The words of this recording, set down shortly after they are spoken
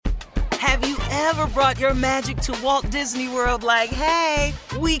Have you ever brought your magic to Walt Disney World like, hey,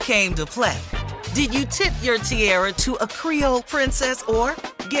 we came to play? Did you tip your tiara to a Creole princess or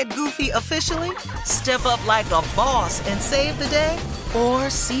get goofy officially? Step up like a boss and save the day? Or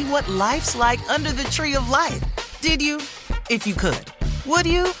see what life's like under the tree of life? Did you? If you could. Would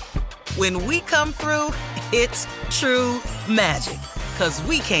you? When we come through, it's true magic. 'Cause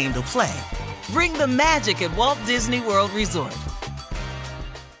we came to play. Bring the magic at Walt Disney World Resort.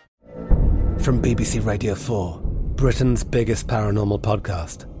 From BBC Radio 4, Britain's biggest paranormal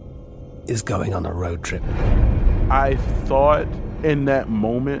podcast is going on a road trip. I thought in that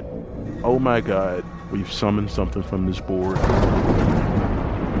moment, oh my God, we've summoned something from this board.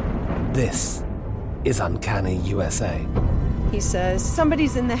 This is Uncanny USA. He says,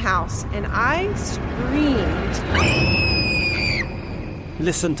 somebody's in the house, and I screamed.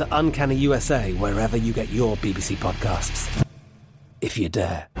 Listen to Uncanny USA wherever you get your BBC podcasts, if you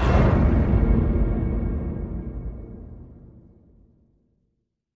dare.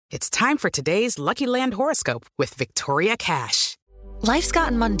 It's time for today's Lucky Land horoscope with Victoria Cash. Life's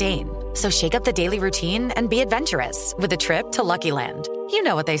gotten mundane, so shake up the daily routine and be adventurous with a trip to Lucky Land. You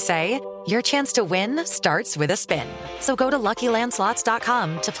know what they say, your chance to win starts with a spin. So go to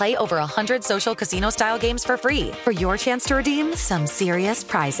LuckyLandSlots.com to play over 100 social casino-style games for free for your chance to redeem some serious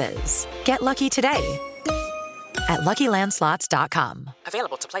prizes. Get lucky today at LuckyLandSlots.com.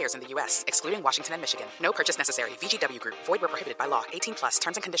 Available to players in the U.S., excluding Washington and Michigan. No purchase necessary. VGW Group. Void where prohibited by law. 18 plus.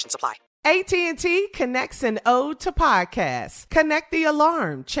 Terms and conditions apply. AT&T connects an ode to podcasts. Connect the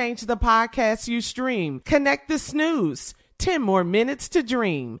alarm. Change the podcast you stream. Connect the snooze. 10 more minutes to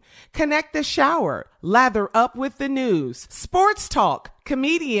dream. Connect the shower. Lather up with the news. Sports talk,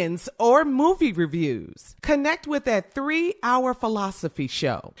 comedians, or movie reviews. Connect with that 3-hour philosophy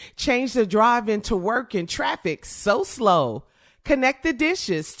show. Change the drive into work in traffic so slow. Connect the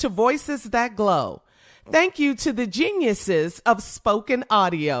dishes to voices that glow. Thank you to the geniuses of spoken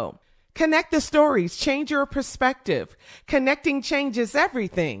audio. Connect the stories, change your perspective. Connecting changes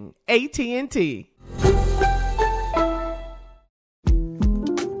everything. AT&T.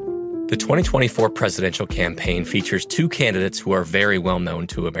 The 2024 presidential campaign features two candidates who are very well known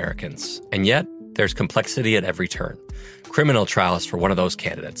to Americans. And yet, there's complexity at every turn. Criminal trials for one of those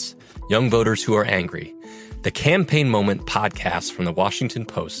candidates. Young voters who are angry. The Campaign Moment podcast from the Washington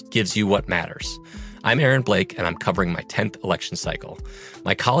Post gives you what matters. I'm Aaron Blake, and I'm covering my 10th election cycle.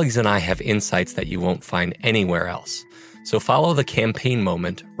 My colleagues and I have insights that you won't find anywhere else. So follow The Campaign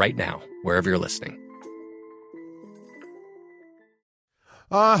Moment right now, wherever you're listening.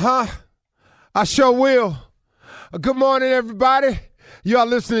 I sure will. Good morning, everybody. You are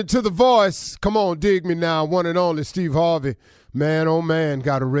listening to The Voice. Come on, dig me now. One and only Steve Harvey. Man, oh man,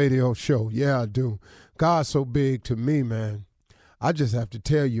 got a radio show. Yeah, I do. God's so big to me, man. I just have to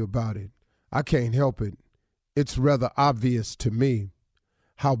tell you about it. I can't help it. It's rather obvious to me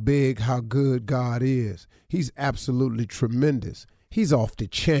how big, how good God is. He's absolutely tremendous. He's off the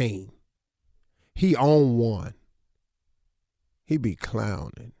chain. He on one. He be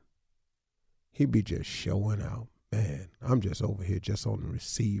clowning. He be just showing out. Man, I'm just over here just on the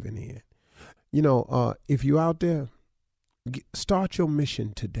receiving end. You know, if you out there, start your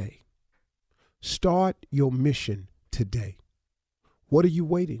mission today. Start your mission today. What are you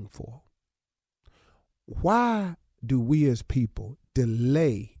waiting for? Why do we as people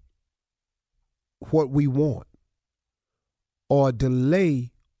delay what we want or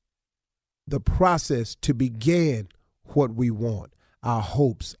delay the process to begin what we want, our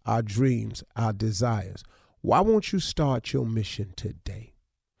hopes, our dreams, our desires? Why won't you start your mission today?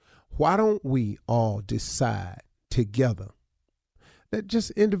 Why don't we all decide together that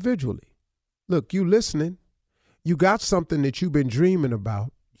just individually, look, you listening, you got something that you've been dreaming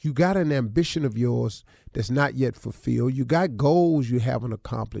about. You got an ambition of yours that's not yet fulfilled. You got goals you haven't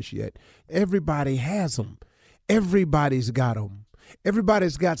accomplished yet. Everybody has them. Everybody's got them.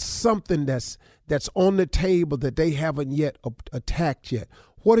 Everybody's got something that's on the table that they haven't yet attacked yet.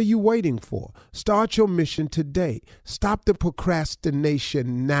 What are you waiting for? Start your mission today. Stop the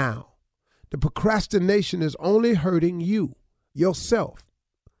procrastination now. The procrastination is only hurting you, yourself.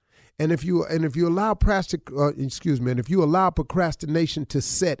 And if you allow procrastination to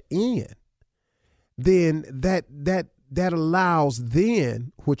set in, then that allows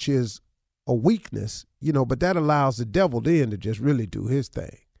then, which is a weakness, but that allows the devil then to just really do his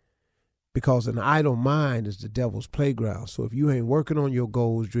thing. Because an idle mind is the devil's playground. So if you ain't working on your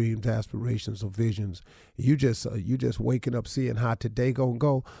goals, dreams, aspirations, or visions, you just waking up seeing how today gonna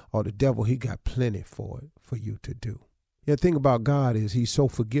go, or the devil, he got plenty for you to do. The thing about God is he's so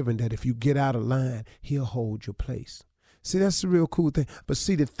forgiving that if you get out of line, he'll hold your place. See, that's the real cool thing. But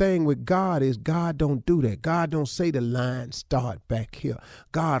see, the thing with God is God don't do that. God don't say the line start back here.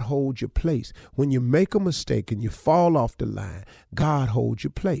 God holds your place. When you make a mistake and you fall off the line, God holds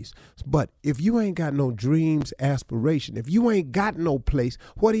your place. But if you ain't got no dreams, aspiration, if you ain't got no place,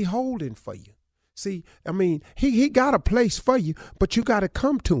 what he holding for you? See, I mean, he got a place for you, but you got to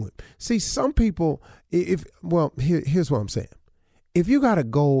come to him. See, some people, here's what I'm saying. If you got a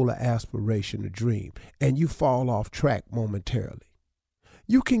goal, an aspiration, a dream, and you fall off track momentarily,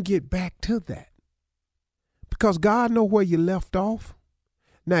 you can get back to that because God knows where you left off.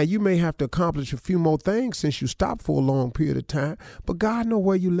 Now, you may have to accomplish a few more things since you stopped for a long period of time, but God knows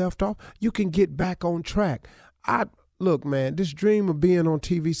where you left off. You can get back on track. Look, man, this dream of being on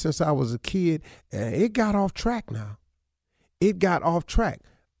TV since I was a kid, it got off track now. It got off track.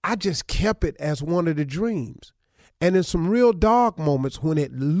 I just kept it as one of the dreams. And in some real dark moments when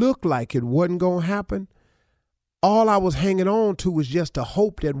it looked like it wasn't going to happen, all I was hanging on to was just a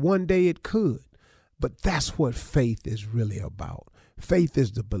hope that one day it could. But that's what faith is really about. Faith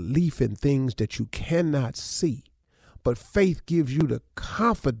is the belief in things that you cannot see. But faith gives you the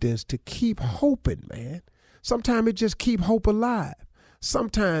confidence to keep hoping, man. Sometimes it just keep hope alive.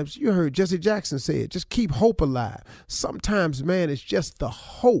 Sometimes, you heard Jesse Jackson say it, just keep hope alive. Sometimes, man, it's just the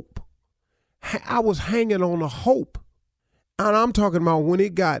hope. I was hanging on a hope. And I'm talking about when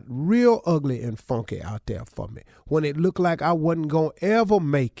it got real ugly and funky out there for me, when it looked like I wasn't going to ever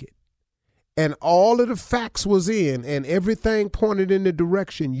make it. And all of the facts was in and everything pointed in the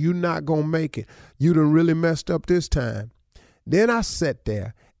direction you're not going to make it. You done really messed up this time. Then I sat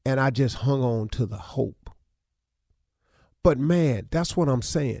there and I just hung on to the hope. But man, that's what I'm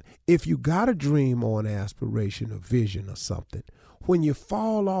saying. If you got a dream or an aspiration or vision or something, when you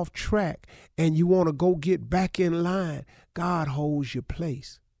fall off track and you want to go get back in line, God holds your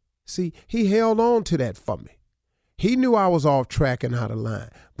place. See, he held on to that for me. He knew I was off track and out of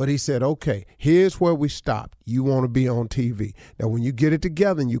line, but he said, okay, here's where we stopped. You want to be on TV. Now, when you get it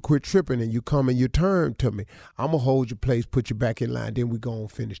together and you quit tripping and you come and you turn to me, I'm going to hold your place, put you back in line, then we go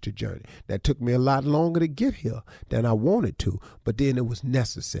and finish the journey. That took me a lot longer to get here than I wanted to, but then it was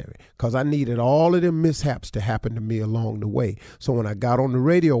necessary because I needed all of them mishaps to happen to me along the way. So when I got on the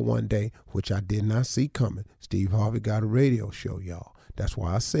radio one day, which I did not see coming, Steve Harvey got a radio show, y'all. That's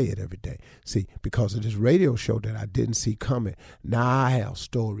why I say it every day. See, because of this radio show that I didn't see coming, now I have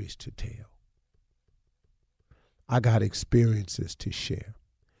stories to tell. I got experiences to share.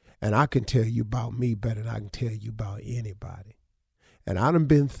 And I can tell you about me better than I can tell you about anybody. And I done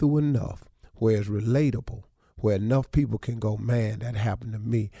been through enough where it's relatable, where enough people can go, man, that happened to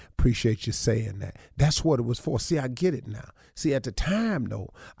me. Appreciate you saying that. That's what it was for. See, I get it now. See, at the time,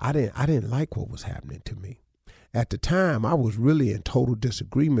 though, I didn't like what was happening to me. At the time, I was really in total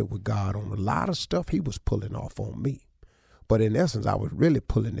disagreement with God on a lot of stuff he was pulling off on me. But in essence, I was really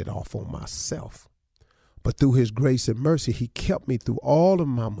pulling it off on myself. But through his grace and mercy, he kept me through all of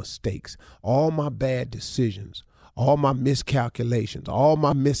my mistakes, all my bad decisions, all my miscalculations, all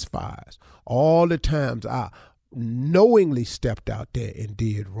my misfires, all the times I knowingly stepped out there and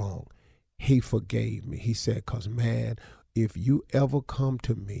did wrong. He forgave me. He said, because, man, if you ever come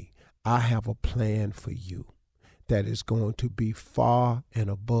to me, I have a plan for you that is going to be far and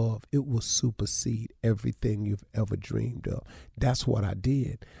above. It will supersede everything you've ever dreamed of. That's what I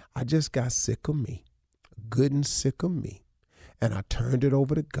did. I just got sick of me, good and sick of me. And I turned it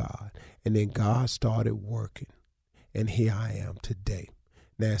over to God. And then God started working. And here I am today.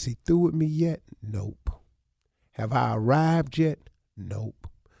 Now, is he through with me yet? Nope. Have I arrived yet? Nope.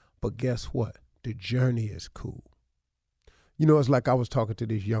 But guess what? The journey is cool. You know, it's like I was talking to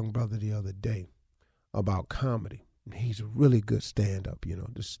this young brother the other day about comedy. He's a really good stand-up, you know,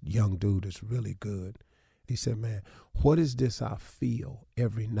 this young dude is really good. He said, man, what is this I feel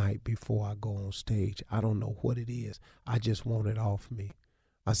every night before I go on stage? I don't know what it is. I just want it off me.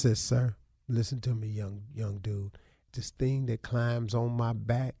 I said, sir, listen to me, young dude. This thing that climbs on my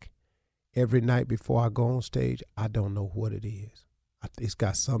back every night before I go on stage, I don't know what it is. It's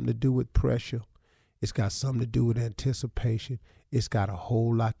got something to do with pressure. It's got something to do with anticipation. It's got a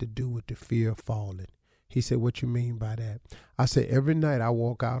whole lot to do with the fear of falling. He said, what you mean by that? I said, every night I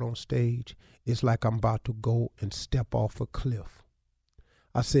walk out on stage, it's like I'm about to go and step off a cliff.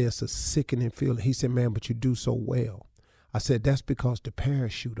 I said, it's a sickening feeling. He said, man, but you do so well. I said, that's because the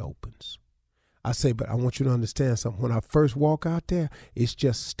parachute opens. I said, but I want you to understand something. When I first walk out there, it's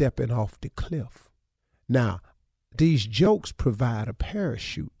just stepping off the cliff. Now, these jokes provide a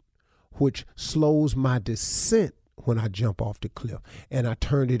parachute, which slows my descent when I jump off the cliff, and I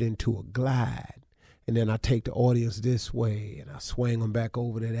turned it into a glide. And then I take the audience this way, and I swing them back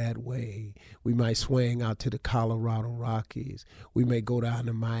over to that way. We might swing out to the Colorado Rockies. We may go down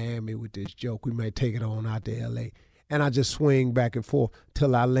to Miami with this joke. We may take it on out to L.A., and I just swing back and forth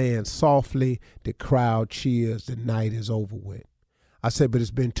till I land softly. The crowd cheers. The night is over with. I said, but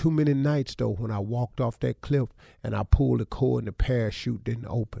it's been too many nights, though, when I walked off that cliff and I pulled the cord and the parachute didn't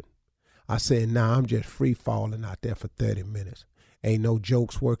open. I said, nah, I'm just free falling out there for 30 minutes. Ain't no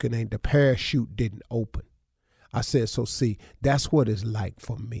jokes working, ain't the parachute didn't open. I said, so see, that's what it's like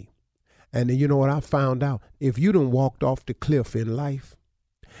for me. And then you know what I found out? If you done walked off the cliff in life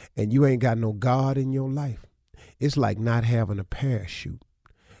and you ain't got no God in your life, it's like not having a parachute.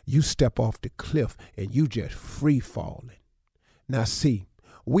 You step off the cliff and you just free falling. Now see,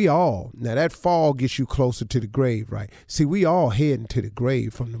 now that fall gets you closer to the grave, right? See, we all heading to the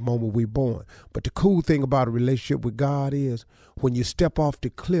grave from the moment we're born. But the cool thing about a relationship with God is when you step off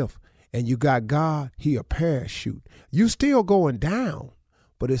the cliff and you got God, he a parachute. You still going down,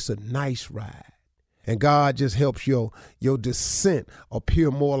 but it's a nice ride. And God just helps your descent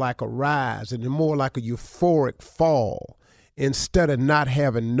appear more like a rise and more like a euphoric fall, instead of not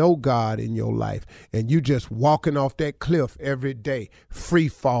having no God in your life and you just walking off that cliff every day, free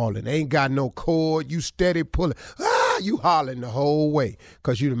falling, ain't got no cord, you steady pulling, you hollering the whole way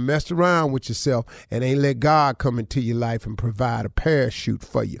because you done messed around with yourself and ain't let God come into your life and provide a parachute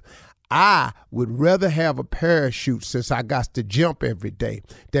for you. I would rather have a parachute since I got to jump every day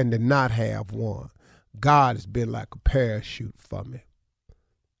than to not have one. God has been like a parachute for me.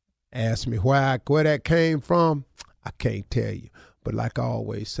 Ask me where that came from, I can't tell you. But like I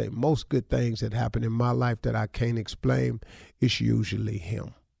always say, most good things that happen in my life that I can't explain, it's usually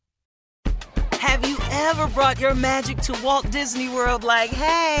him. Have you ever brought your magic to Walt Disney World like,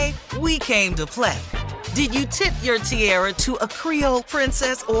 hey, we came to play? Did you tip your tiara to a Creole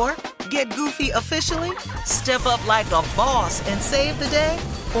princess or get goofy officially? Step up like a boss and save the day?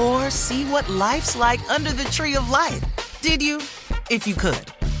 Or see what life's like under the tree of life? Did you? If you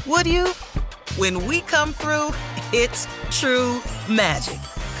could. Would you? When we come through, it's true magic.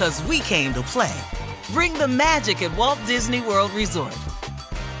 'Cause we came to play. Bring the magic at Walt Disney World Resort.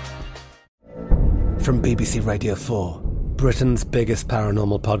 From BBC Radio 4, Britain's biggest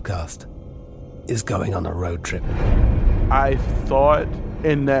paranormal podcast is going on a road trip. I thought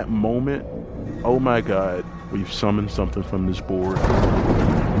in that moment, oh my God, we've summoned something from this board.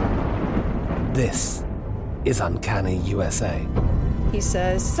 This is Uncanny USA. He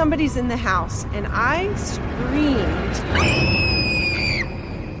says, somebody's in the house, and I screamed.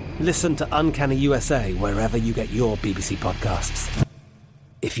 Listen to Uncanny USA wherever you get your BBC podcasts,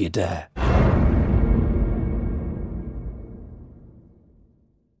 if you dare.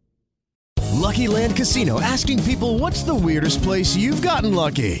 Lucky Land Casino, asking people, what's the weirdest place you've gotten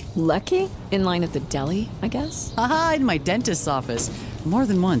lucky? Lucky? In line at the deli, I guess? Aha, in my dentist's office. More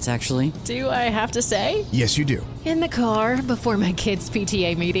than once, actually. Do I have to say? Yes, you do. In the car before my kids'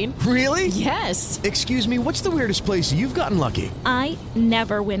 PTA meeting. Really? Yes. Excuse me, what's the weirdest place you've gotten lucky? I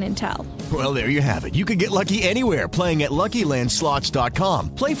never win and tell. Well, there you have it. You can get lucky anywhere, playing at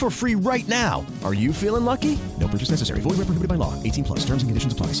LuckyLandSlots.com. Play for free right now. Are you feeling lucky? No purchase necessary. Void where prohibited by law. 18+. Terms and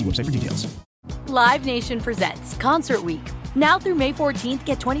conditions apply. See website for details. Live Nation presents Concert Week. Now through May 14th,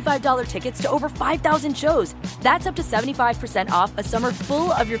 get $25 tickets to over 5,000 shows. That's up to 75% off a summer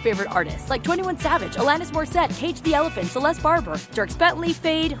full of your favorite artists like 21 Savage, Alanis Morissette, Cage the Elephant, Celeste Barber, Dierks Bentley,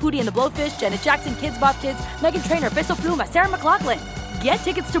 Fade, Hootie and the Blowfish, Janet Jackson, Kidz Bop Kids, Meghan Trainor, Peso Pluma, Sarah McLachlan. Get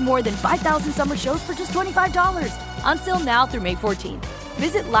tickets to more than 5,000 summer shows for just $25. Until now through May 14th.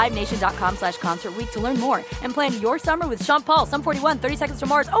 Visit LiveNation.com/Concert Week to learn more and plan your summer with Sean Paul, Sum 41, 30 Seconds to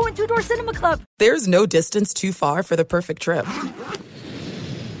Mars, and Two Door Cinema Club. There's no distance too far for the perfect trip.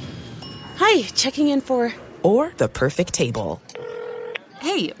 Hi, checking in for... Or the perfect table.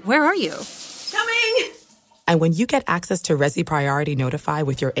 Hey, where are you? Coming! And when you get access to Resi Priority Notify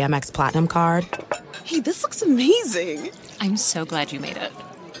with your Amex Platinum card... Hey, this looks amazing. I'm so glad you made it.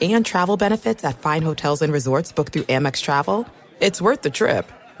 And travel benefits at fine hotels and resorts booked through Amex Travel... It's worth the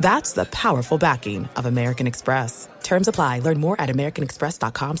trip. That's the powerful backing of American Express. Terms apply. Learn more at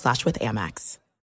americanexpress.com/withAmex.